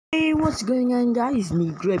Hey, what's going on, guys? Me,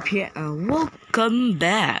 GRAPE here, and welcome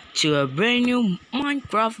back to a brand new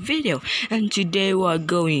Minecraft video. And today we are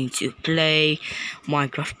going to play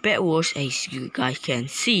Minecraft Bedwars. As you guys can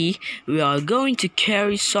see, we are going to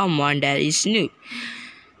carry someone that is new.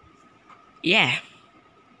 Yeah,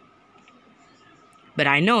 but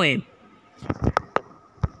I know him.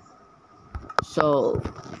 So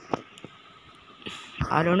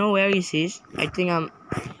I don't know where he is. I think I'm.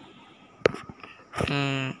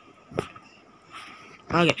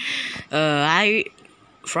 Okay. Where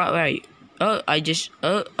are you? Oh, I just.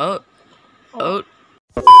 Oh.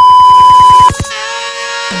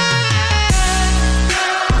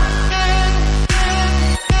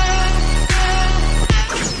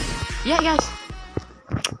 Yeah, guys.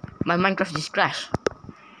 My Minecraft just crashed.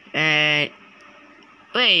 And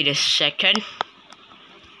wait a second.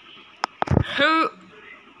 Who?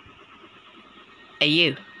 Hey,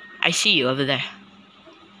 you. I see you over there.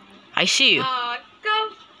 I see you. Go.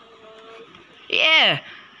 Yeah.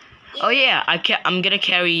 Oh yeah. I'm gonna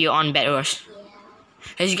carry you on Bedwars.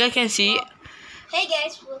 Yeah. As you guys can see. Hey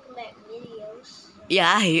guys, welcome back to videos.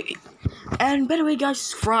 Yeah. And by the way,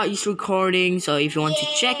 guys, Frog is recording. So if you want to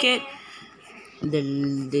check it,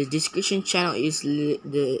 the description channel is in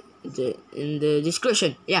the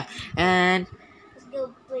description. Yeah. And Let's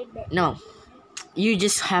go play that. no, you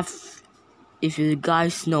just have. If you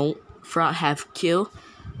guys know, Frog have killed.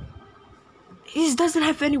 He doesn't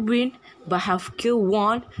have any win, but have killed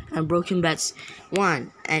 1 and broken bats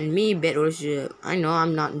 1. And me, Bedwars, I know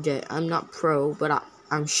I'm not pro, but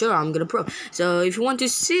I'm sure I'm gonna pro. So if you want to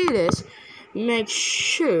see this, make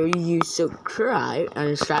sure you subscribe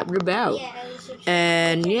and slap the bell.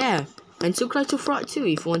 And yeah, and subscribe to Frog too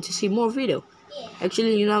if you want to see more video. Yeah.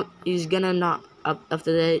 Actually, you know, he's gonna not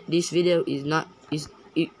after that. This video is he's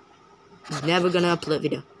never gonna upload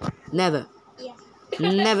video. Never. Yeah.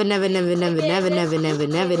 Never. I know.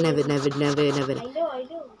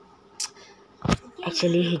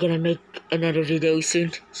 Actually, he's gonna make another video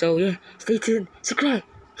soon. So yeah, stay tuned. Subscribe.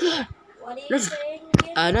 Yeah. What are you Let's saying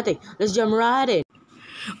again? nothing. Let's jump right in.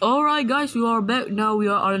 Alright, guys, we are back now. We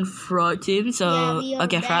are on Frog team. So Yeah, we are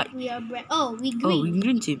okay, back. Frog. We are back. Oh, we green. Oh, we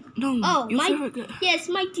green team. No. Oh, you my. favorite. Yes,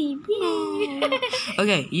 my team. Yay.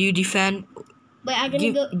 Okay, you defend. But I'm gonna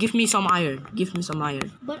go. Give me some iron. Give me some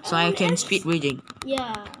iron. But So I can speed reading.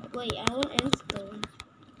 Yeah. Wait, I want endstone.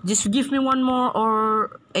 Just give me 1 more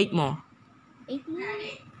or 8 more. 8 more.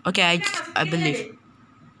 Okay, I believe.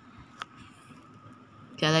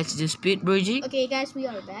 Okay, let's do speed bridging. Okay, guys, we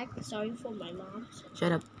are back. Sorry for my mom.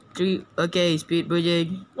 Shut up. 3. Okay, speed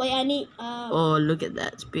bridging. Wait, I need Oh, look at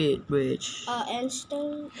that speed bridge.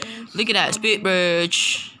 endstone. Look at that speed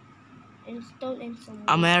bridge. Endstone and some.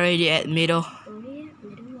 I'm already at middle. Already at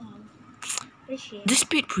middle. Wow. Appreciate. The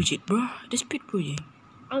speed bridging, bro. The speed bridging.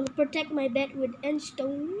 I'll protect my bed with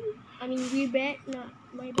endstone. I mean, we bed, not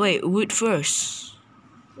my bed. Wait, wood first.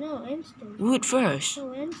 No, endstone. Wood first.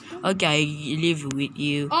 No, endstone. Okay, I live with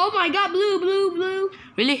you. Oh my god, blue.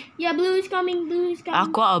 Really? Yeah, blue is coming.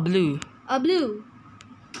 Aqua or blue? Blue.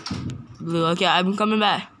 Blue. Okay, I'm coming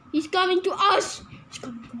back. He's coming to us. He's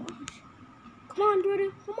coming to us. Come on, brother.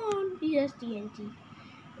 Come on. He has TNT.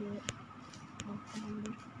 Oh, come on,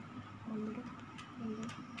 brother.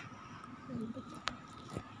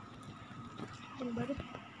 Brother.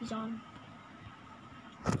 He's on.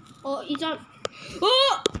 Oh, he's on.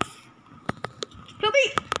 Oh! Help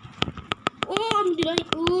me! Oh, I'm dying.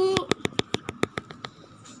 Oh!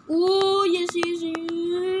 Oh, yes.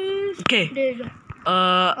 Okay. There you go.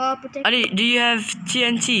 Protect. Adi, do you have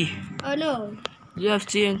TNT? No. Do you have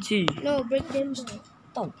TNT? No, break them down.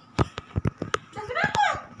 Oh.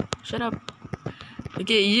 Shut up.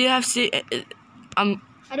 Okay, you have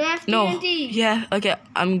I don't have no. TNT. Yeah. Okay,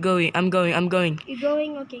 I'm going. You're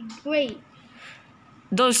going? Okay, great.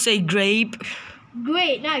 Don't say grape.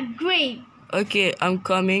 Great, not great. Okay, I'm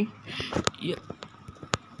coming. Yeah.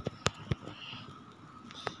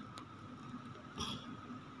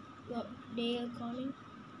 What, they are coming?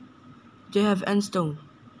 They have endstone.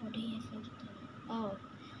 Oh, they have endstone. Oh.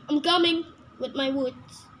 I'm coming with my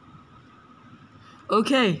woods.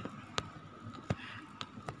 Okay.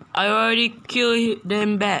 I already killed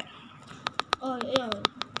them back. Oh, yeah.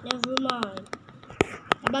 Never mind.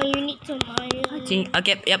 Abang, you need some iron. I think.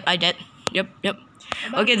 Okay. Yep. I did. Yep.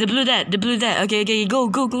 Okay. The blue that. Okay. Go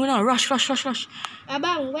now. Rush.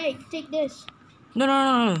 Abang, wait. Take this.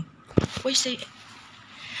 No. Wait. Say.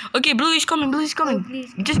 Okay. Blue is coming. Oh,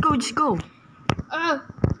 please. Just go.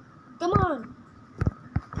 Come on.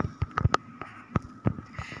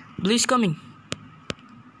 Blue is coming.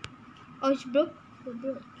 Oh, it's broke. It's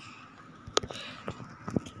broke.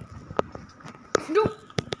 No.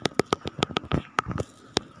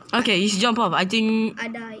 Okay, he's jump off. I think. I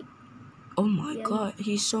died. Oh my god,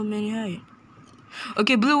 he's so many high.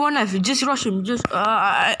 Okay, blue one left. Just rush him. Just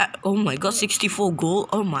oh my god, 64 gold.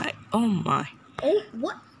 Oh my. Oh,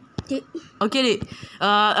 what? Okay,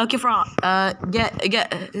 okay, Frog. Get.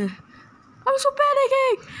 I'm so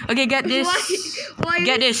panicking. Okay, get this. Why?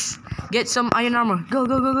 Get this. Get some iron armor. Go.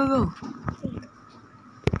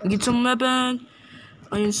 Get some weapon.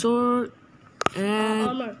 Iron sword. And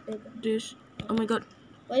Armor. this. Oh my god.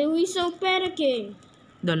 Why are we so panicking?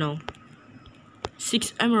 Don't know.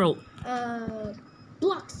 6 emerald.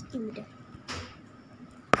 Blocks. Give me that.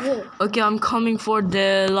 Whoa. Okay, I'm coming for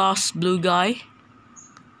the last blue guy.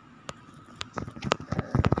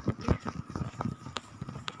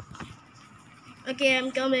 Okay,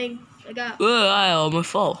 I'm coming. I got. Oh, I almost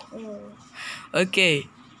fall. Oh. Okay,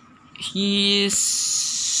 he's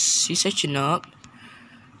setting up.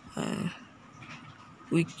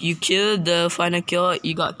 You killed the final kill.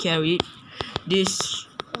 You got carried. This.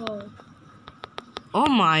 Oh. Oh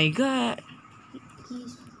my god.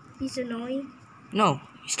 He's annoying. No,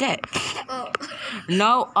 he's dead. Oh.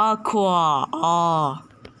 No aqua. Oh.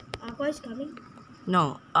 Aqua is coming.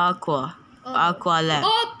 No aqua. Oh. Aqua left.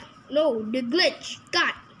 Oh no, the glitch.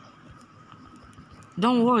 God.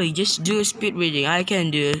 Don't worry, just do a speed reading. I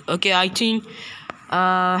can do it. Okay, I think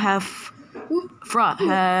have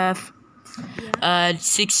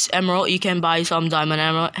 6 emerald. You can buy some diamond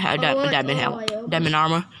armor. Diamond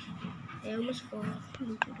armor. I almost fall.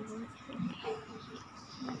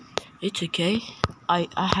 It's okay. I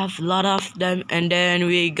have a lot of them, and then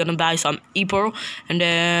we're gonna buy some pearl, and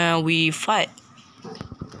then we fight. I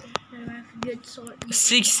have a good sword.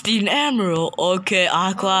 16 emerald. Okay,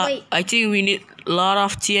 aqua. Oh, I think we need a lot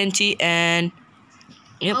of TNT and.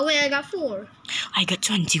 Yep. Oh wait, I got 4. I got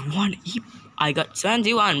 21. I got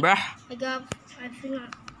 21, bruh.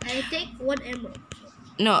 I take 1 emerald.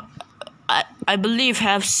 No, I believe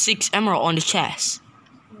have 6 emerald on the chest.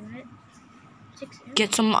 Alright. 6 emerald.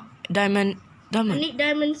 Get some diamond. I need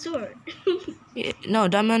diamond sword. No,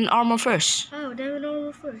 diamond armor first. Oh, diamond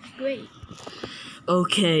armor first. Great.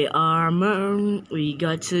 Okay, armor. We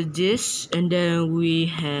got to this, and then we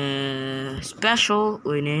have special.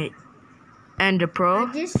 We need Ender Pro.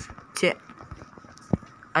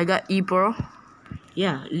 I got E-Pro.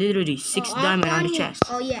 Yeah, literally 6 diamond on the chest.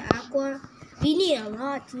 Oh yeah, aqua. We need a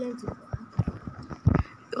lot of TNT.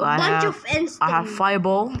 I have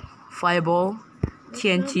fireball,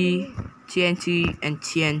 TNT, and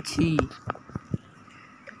TNT.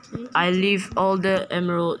 I leave all the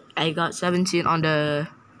emerald. I got 17 on the.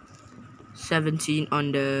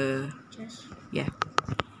 Chest. Yeah.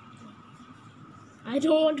 I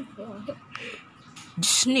don't want to fall.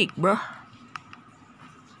 Sneak, bro.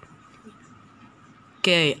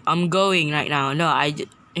 Okay, I'm going right now. No,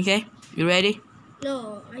 okay. You ready?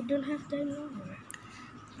 No, I don't have diamond armor.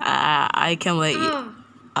 I can wait.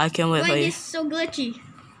 I can wait for you. This is so glitchy.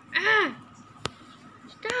 Ah!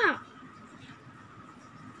 Stop!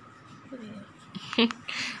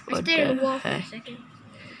 I stay in the wall for a second.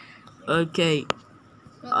 Okay.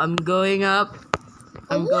 I'm going up.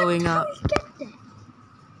 I'm going up.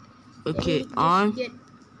 Okay, on.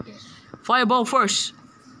 Fireball first.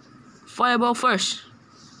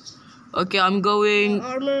 Okay, I'm going.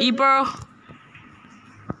 E-Pearl.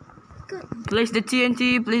 Place the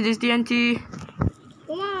TNT. Place this TNT.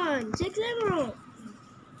 Come on, 6 emerald.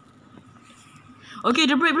 Okay,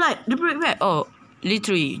 the brick light. Oh,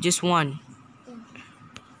 literally, just one.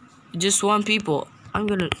 Just one people. I'm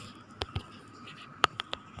gonna.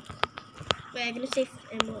 Wait, I'm gonna save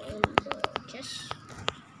emerald on the chest.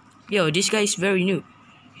 Yo, this guy is very new.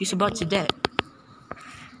 He's about to die.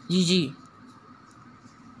 GG.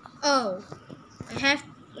 Oh, I have.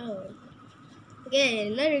 Oh.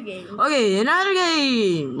 Okay, another game.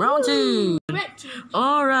 Round 2. Red team.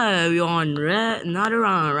 Alright, we're on another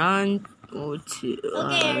round. Round 2.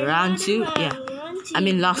 Round 2. Yeah. I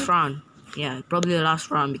mean last round. Yeah, probably the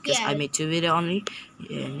last round because I made 2 videos only.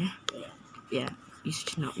 Yeah. You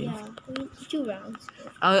should not. Yeah, 2 rounds.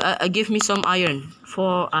 Give me some iron.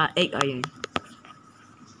 8 iron.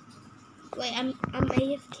 Wait, I'm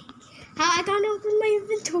AFK. How I can't open my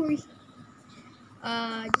inventory?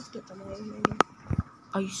 Just get some iron.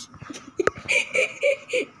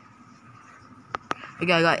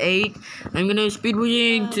 Okay, I got 8. I'm gonna speed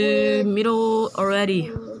bridging to middle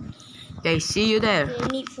already. Okay, see you there. I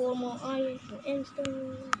need 4 more iron for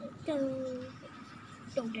endstone.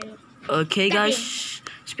 Okay, guys,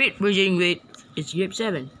 speed bridging with it's GRAPE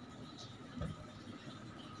 7.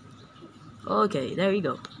 Okay, there we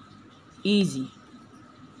go. Easy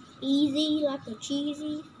like a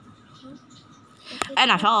cheesy.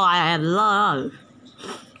 And I thought I had love.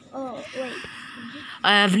 Oh, wait.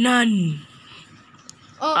 I have none.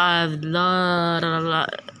 Oh. I have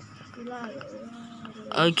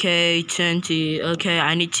Okay, 20. Okay,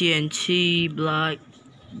 I need TNT, black,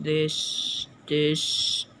 this,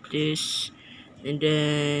 and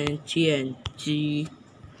then TNT.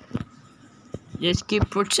 Just keep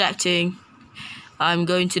protecting. I'm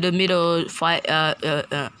going to the middle. Fight.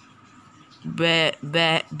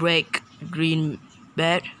 Break green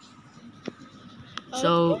bed.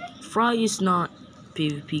 So Fry is not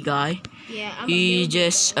PvP guy. Yeah, I'm He's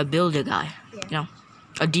just a builder guy. Yeah. You know,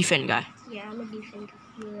 a defense guy. Yeah, I'm a defender.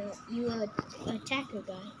 You a attacker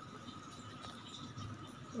guy.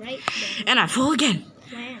 Right? Yeah. And I fall again.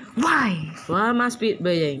 Wow. Why? Why am I speed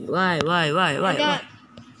building? Why? I got,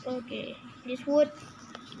 okay. This wood.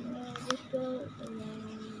 This go.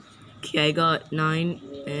 Okay, I got 9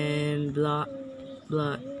 and blood,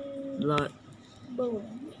 Boom.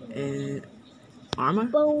 and armor.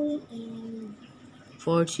 Boom.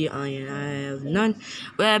 40 iron. I have none.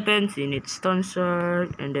 Weapons in its stun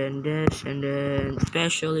sword, and then this, and then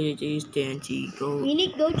specialties TNT gold. We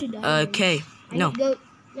need to go to diamond. Okay, no.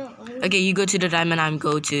 Okay, you go to the diamond. I'm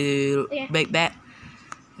go to break back.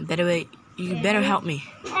 Better way, you better help me.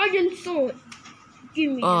 Iron sword.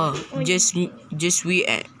 Give me. Oh, just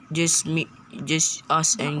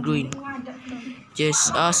us and green.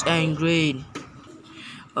 Just us and green.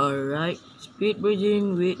 Alright, speed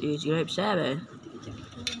bridging with is GRAPE 7.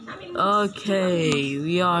 Okay,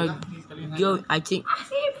 we are go. I think.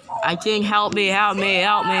 Help me.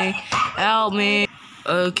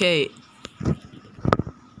 Okay.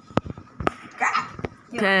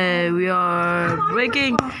 Okay, we are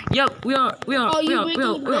breaking. Yup, we are.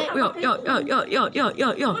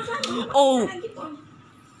 Oh,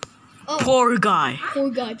 poor guy.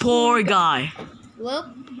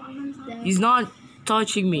 Well, He's not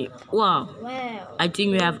touching me. Wow. I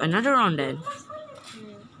think we have another round then.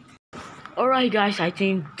 Alright guys, I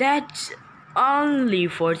think that's only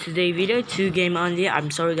for today's video. 2 game only.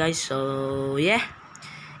 I'm sorry guys. So yeah,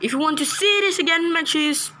 if you want to see this again, make sure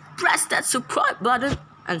you press that subscribe button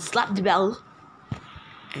and slap the bell.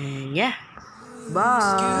 And yeah,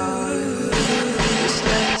 bye.